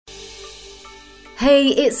Hey,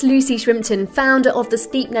 it's Lucy Shrimpton, founder of The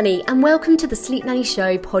Sleep Nanny, and welcome to the Sleep Nanny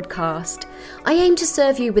Show podcast. I aim to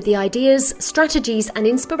serve you with the ideas, strategies, and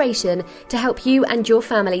inspiration to help you and your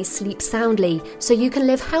family sleep soundly so you can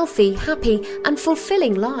live healthy, happy, and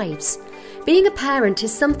fulfilling lives. Being a parent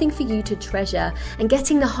is something for you to treasure, and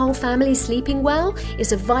getting the whole family sleeping well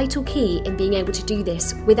is a vital key in being able to do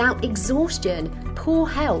this without exhaustion, poor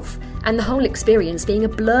health, and the whole experience being a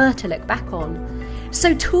blur to look back on.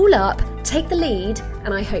 So tool up, take the lead,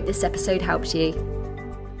 and I hope this episode helps you.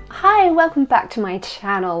 Hi, welcome back to my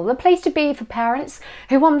channel, the place to be for parents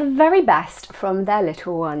who want the very best from their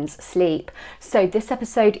little ones' sleep. So this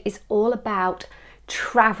episode is all about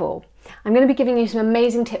travel. I'm going to be giving you some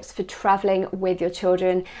amazing tips for traveling with your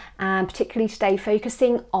children, and particularly today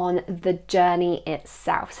focusing on the journey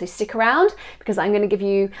itself. So stick around because I'm going to give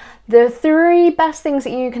you the 3 best things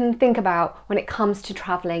that you can think about when it comes to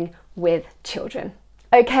traveling with children.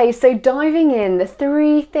 Okay, so diving in, the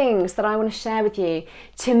 3 things that I want to share with you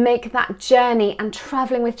to make that journey and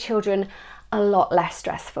traveling with children a lot less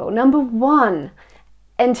stressful. Number 1,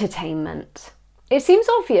 entertainment. It seems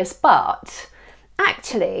obvious, but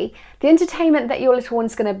actually, the entertainment that your little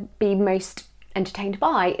one's going to be most entertained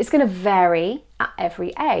by is going to vary at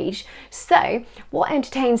every age. So, what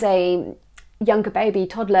entertains a younger baby,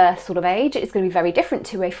 toddler sort of age is going to be very different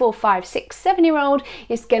to a 4, 5, 6, 7-year-old.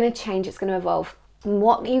 It's going to change, it's going to evolve. And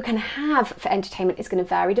what you can have for entertainment is going to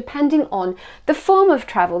vary depending on the form of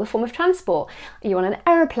travel, the form of transport. Are you on an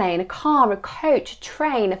aeroplane, a car, a coach, a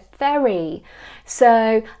train, a ferry?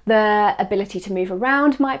 So the ability to move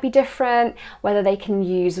around might be different, whether they can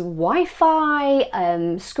use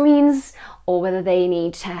Wi-Fi, screens, or whether they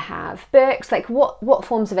need to have books, like what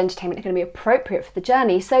forms of entertainment are going to be appropriate for the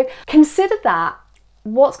journey. So consider that.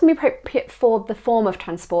 What's going to be appropriate for the form of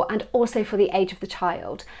transport and also for the age of the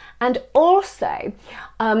child. And also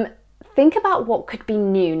think about what could be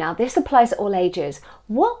new. Now this applies at all ages.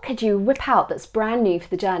 What could you whip out that's brand new for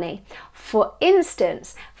the journey? For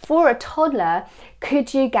instance, for a toddler,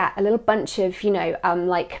 could you get a little bunch of,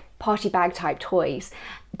 like party bag type toys?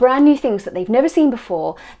 Brand new things that they've never seen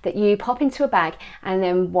before that you pop into a bag, and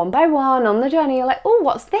then one by one on the journey you're like, oh,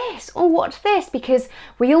 what's this? Oh, what's this? Because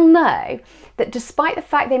we all know that despite the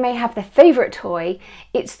fact they may have their favourite toy,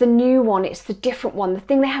 it's the new one, it's the different one, the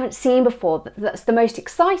thing they haven't seen before, that's the most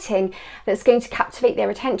exciting, that's going to captivate their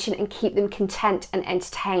attention and keep them content and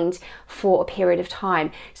entertained for a period of time.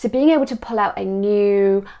 So being able to pull out a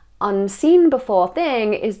new, unseen before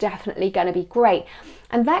thing is definitely going to be great.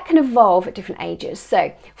 And that can evolve at different ages.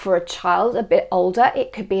 So for a child a bit older,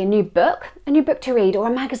 it could be a new book to read, or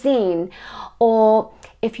a magazine. Or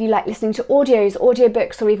if you like listening to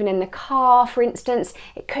audiobooks, or even in the car, for instance,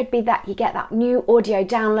 it could be that you get that new audio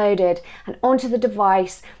downloaded and onto the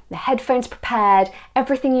device, the headphones prepared,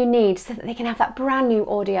 everything you need so that they can have that brand new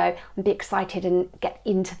audio and be excited and get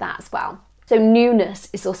into that as well. So newness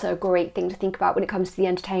is also a great thing to think about when it comes to the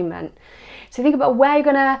entertainment. So think about where you're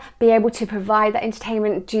going to be able to provide that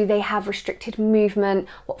entertainment. Do they have restricted movement?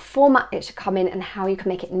 What format it should come in, and how you can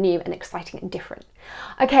make it new and exciting and different.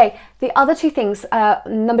 Okay, the other 2 things.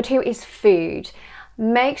 Number 2 is food.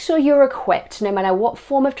 Make sure you're equipped, no matter what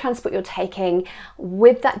form of transport you're taking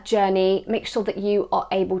with that journey. Make sure that you are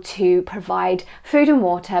able to provide food and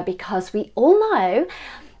water, because we all know,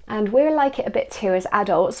 and we're like it a bit too as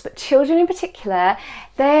adults, but children in particular,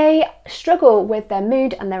 they struggle with their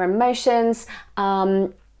mood and their emotions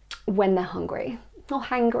when they're hungry or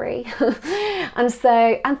hangry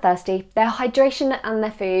and thirsty. Their hydration and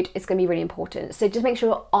their food is going to be really important. So just make sure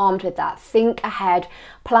you're armed with that. Think ahead,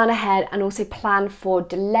 plan ahead, and also plan for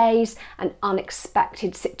delays and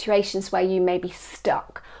unexpected situations where you may be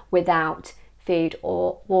stuck without food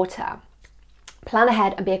or water. Plan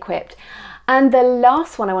ahead and be equipped. And the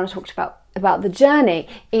last one I want to talk about the journey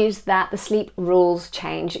is that the sleep rules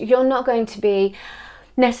change. You're not going to be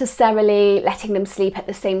necessarily letting them sleep at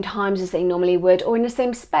the same times as they normally would, or in the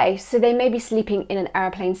same space. So they may be sleeping in an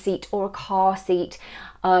airplane seat or a car seat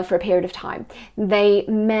for a period of time. They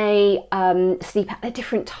may sleep at a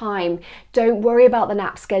different time. Don't worry about the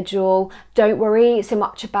nap schedule. Don't worry so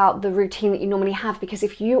much about the routine that you normally have, because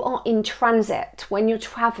if you are in transit when you're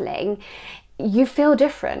traveling, you feel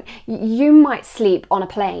different. You might sleep on a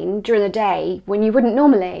plane during the day when you wouldn't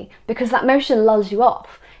normally, because that motion lulls you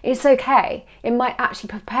off. It's okay. It might actually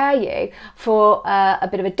prepare you for a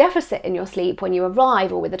bit of a deficit in your sleep when you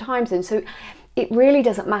arrive, or with the time zone. So it really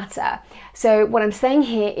doesn't matter. So what I'm saying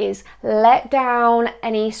here is let down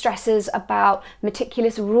any stresses about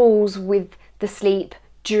meticulous rules with the sleep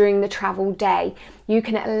during the travel day. You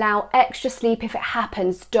can allow extra sleep if it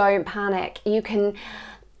happens. Don't panic. You can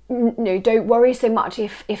don't worry so much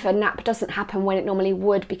if a nap doesn't happen when it normally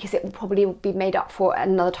would, because it will probably be made up for at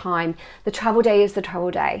another time. The travel day is the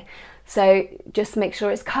travel day. So just make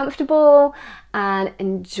sure it's comfortable and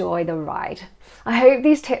enjoy the ride. I hope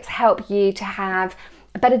these tips help you to have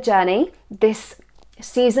a better journey this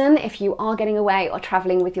season if you are getting away or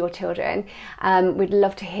traveling with your children. We'd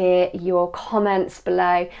love to hear your comments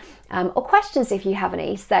below or questions if you have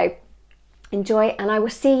any. So enjoy, and I will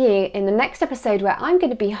see you in the next episode where I'm going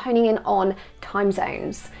to be honing in on time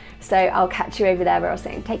zones. So I'll catch you over there real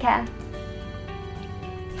soon. Take care.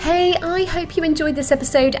 Hey, I hope you enjoyed this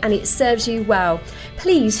episode and it serves you well.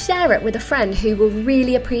 Please share it with a friend who will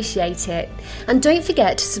really appreciate it. And don't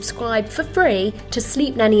forget to subscribe for free to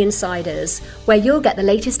Sleep Nanny Insiders, where you'll get the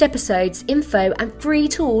latest episodes, info and free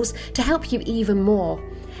tools to help you even more.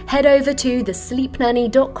 Head over to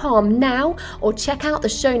thesleepnanny.com now or check out the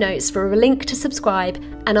show notes for a link to subscribe,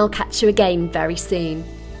 and I'll catch you again very soon.